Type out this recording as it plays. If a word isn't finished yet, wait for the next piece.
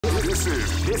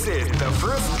This is the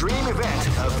first dream event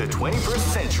of the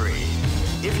 21st century.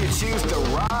 If you choose the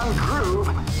wrong groove,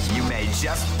 you may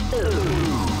just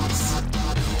lose.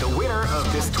 The winner of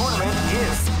this tournament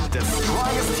is the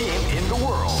strongest team in the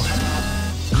world.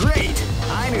 Great!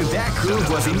 I knew that groove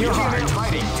was in your heart.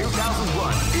 Fighting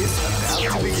 2001 is about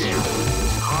to begin.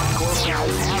 Hardcore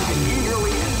fans have been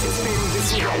eagerly anticipating this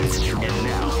event, and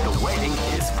now the waiting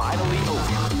is finally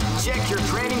over. Check your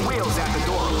training wheels at the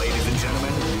door, ladies and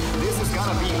gentlemen. This is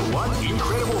gonna be one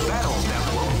incredible battle that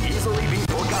won't easily be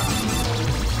forgotten.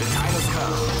 The time has come,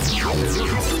 and the new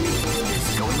history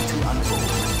is going to unfold.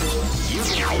 You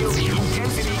can feel the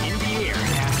intensity in the air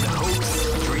as the hopes,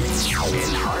 dreams,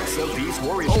 and hearts of these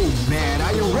warriors. Oh man,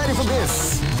 are you ready for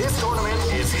this? This tournament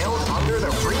is held under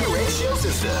the free ratio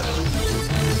system.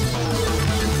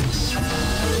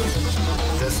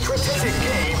 The strategic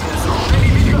game has already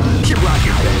begun. Keep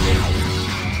rocking, baby.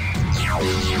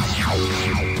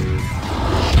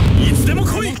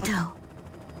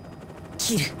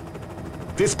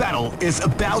 This battle is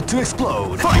about to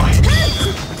explode. Fight!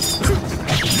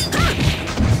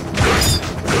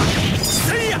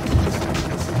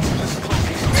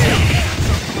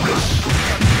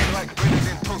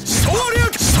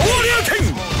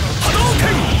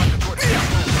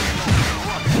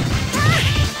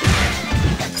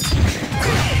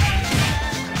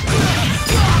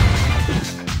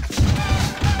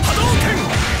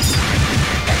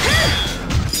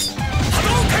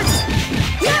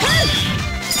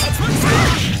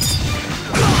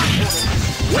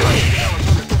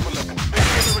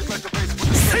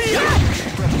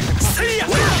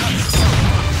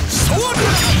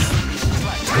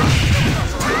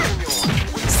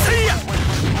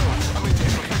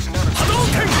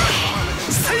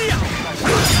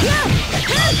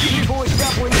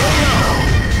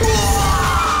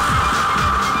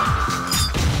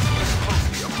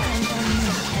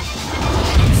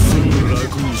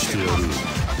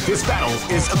 This battle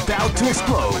is about to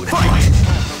explode. Fight!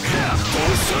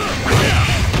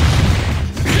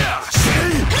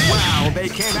 Wow, they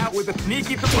came out with a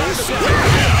sneaky surprise attack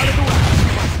out of the way.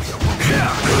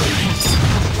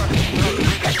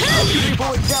 A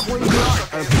beautiful example of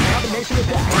a combination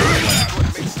attack.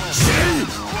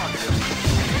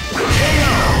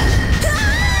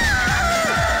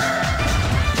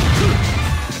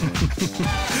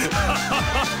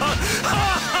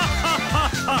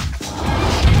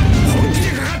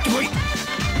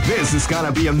 This is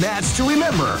gonna be a match to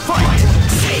remember. Fight!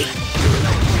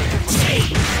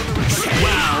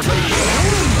 Wow,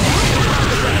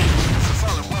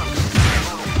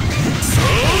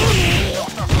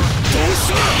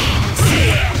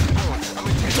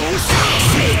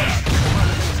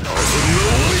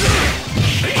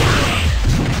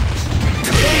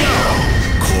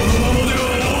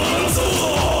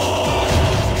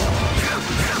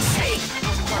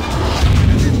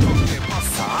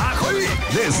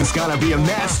 this is gonna be a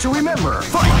match to remember.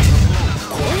 Fight!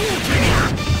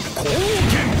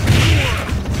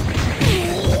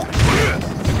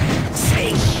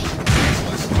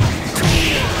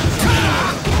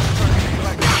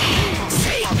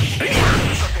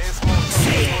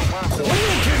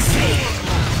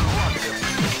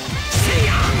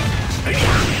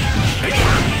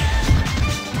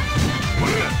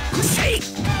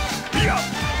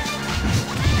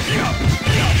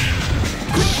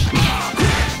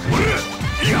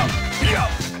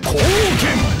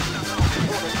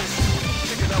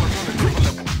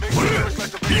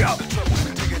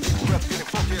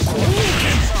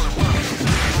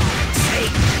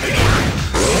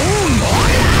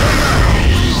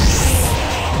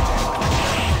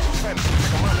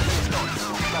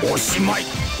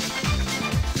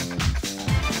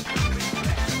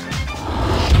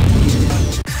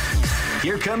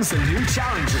 Here comes a new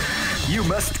challenger. You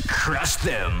must crush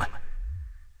them.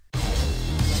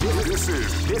 This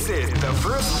is the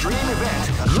first dream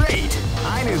event. Great!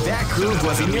 I knew that groove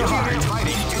was in your heart.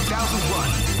 Fighting 2001.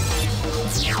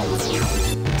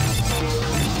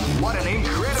 What an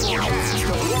incredible cast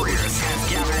of warriors has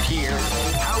gathered here.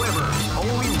 However,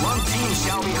 only one team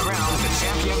shall be crowned the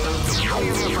champion of the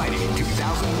Pioneer Fighting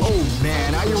 2001. Oh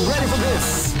man, are you ready for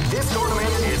this? This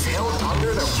tournament is held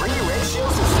under the free ratio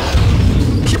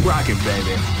system. Keep rocking,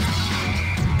 baby.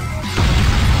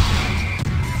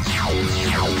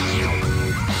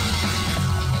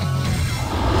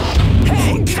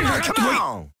 Hey, come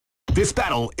on! This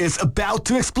battle is about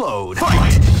to explode.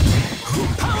 Fight!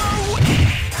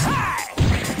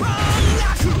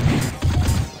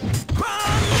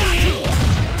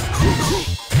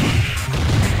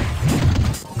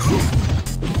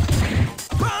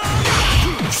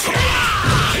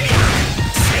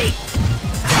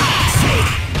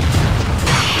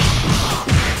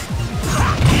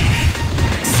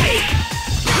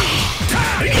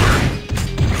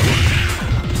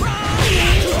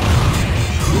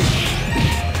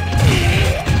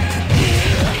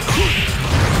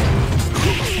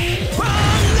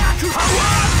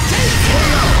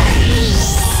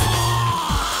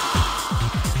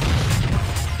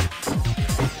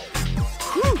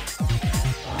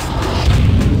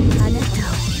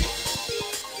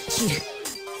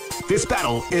 This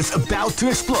battle is about to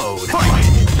explode. Fight!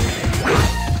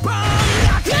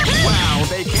 Wow,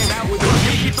 they came out with a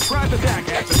sneaky surprise attack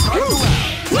at the start of the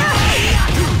round.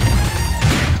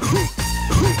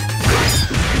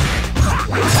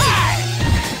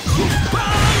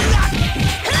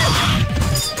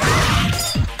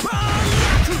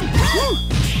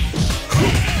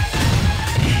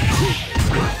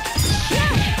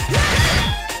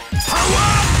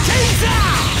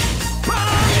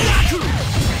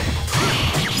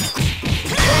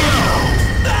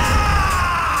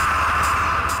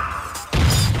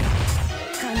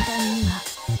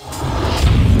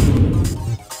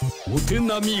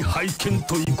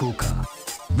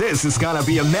 This is gonna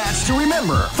be a match to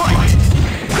remember. Fight!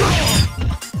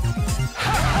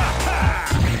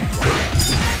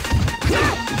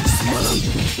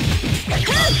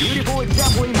 A beautiful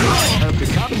example of the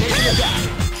combination attack.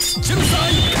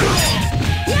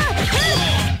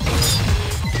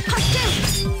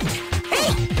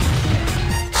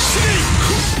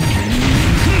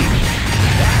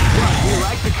 That's what we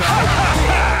like to call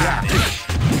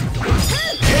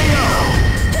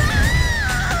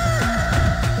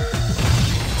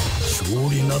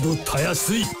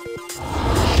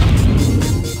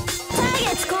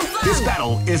This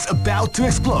battle is about to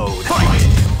explode. Fight!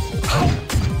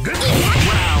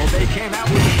 Wow, they came out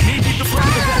with a sneaky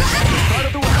surprise attack at the start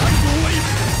of the round.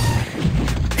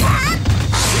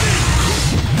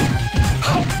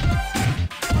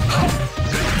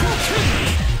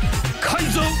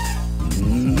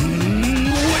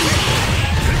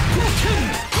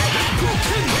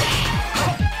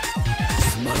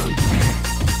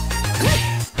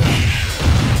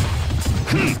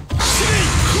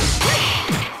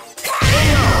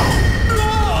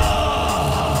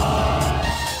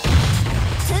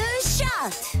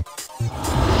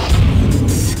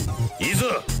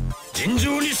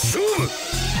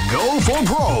 Go for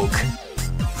broke!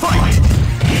 Fight!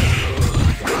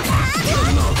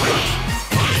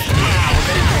 Wow,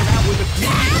 they came out with a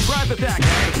sneaky surprise attack at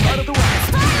the start of the round.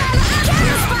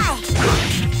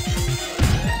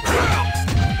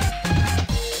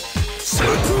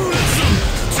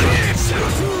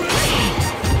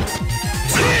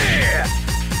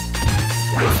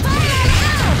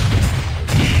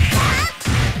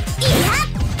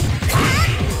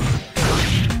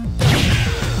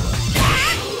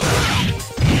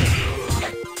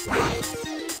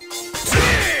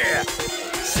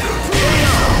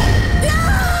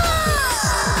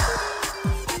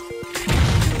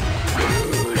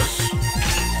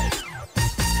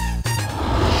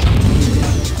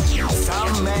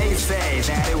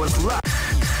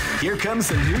 Here comes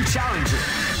a new challenger.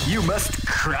 You must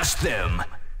crush them.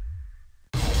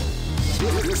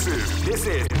 This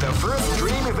is the first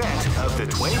dream event of the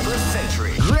 21st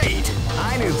century. Great!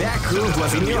 I knew that groove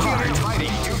was in your heart. Fighting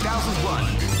 2001.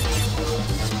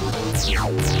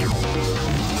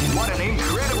 What an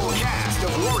incredible cast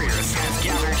of warriors has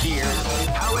gathered here.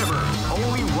 However,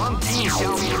 only one team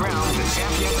shall be crowned the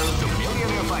champion of the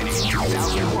Millionaire Fighting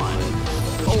 2001.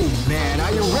 Oh man,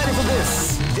 are you ready for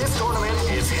this? This tournament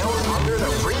is held under the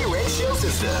free ratio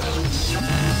system.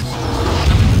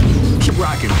 Keep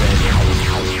rocking, baby.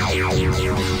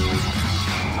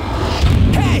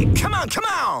 Hey, come on, come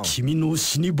on!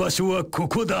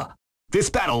 This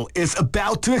battle is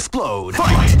about to explode.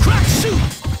 Fight! Crack, shoot!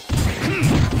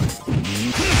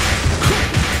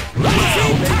 Wow,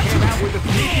 they came out with a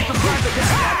sneaky surprise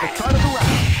attack at the start of the round.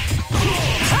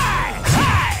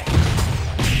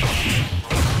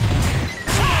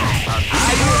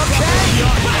 Are you okay?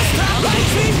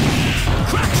 Lightning!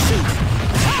 Crack, shoot!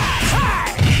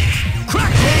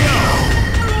 Crack, KO!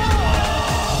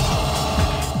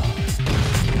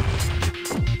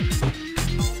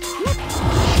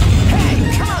 Hey,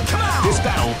 come on, come on! This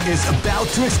battle is about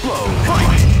to explode.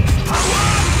 Fight! Power!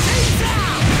 Take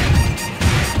down!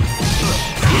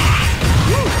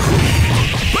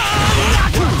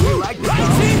 Like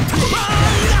lightning!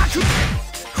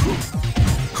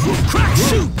 Crack, shoot! Crack,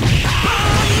 shoot!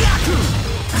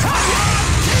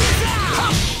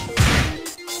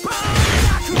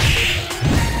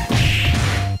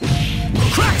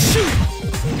 Crack, shoot!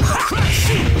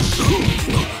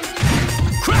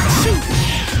 Crack, shoot!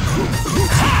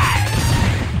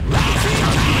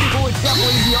 Beautiful example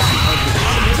in the art of the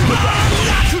combination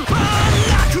attack.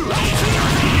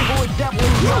 Beautiful example in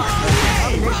the art of the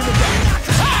combination attack.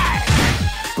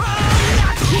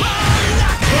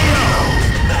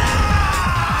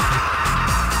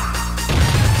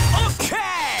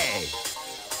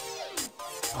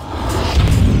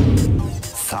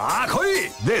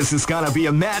 This is gonna be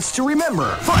a match to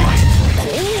remember. Fight!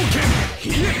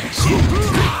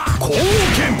 They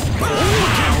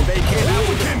came out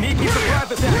with a sneaky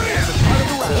surprise attack as a part of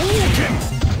the round.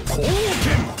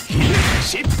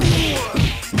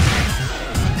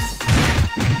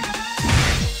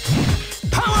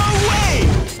 Power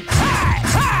wave! Hi!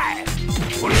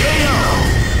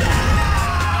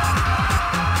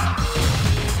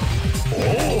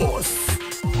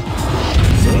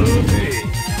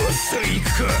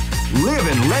 Live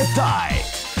and let die.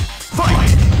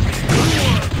 Fight!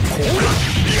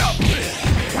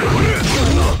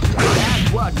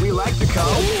 That's what we like to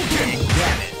call getting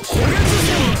damage.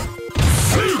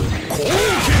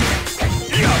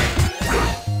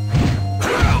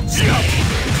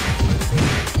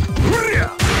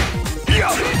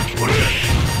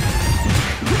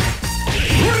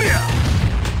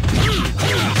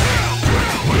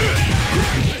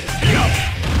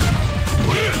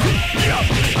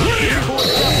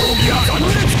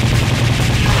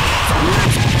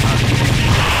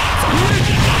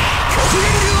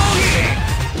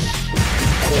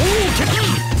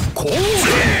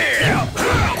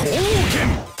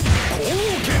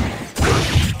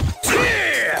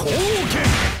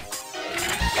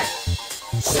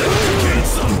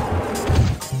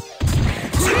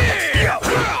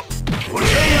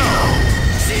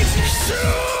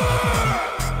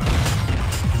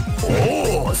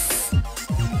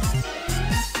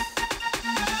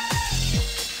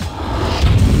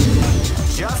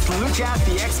 Just look at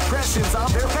the expressions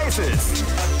on their faces.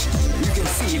 You can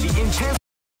see the intense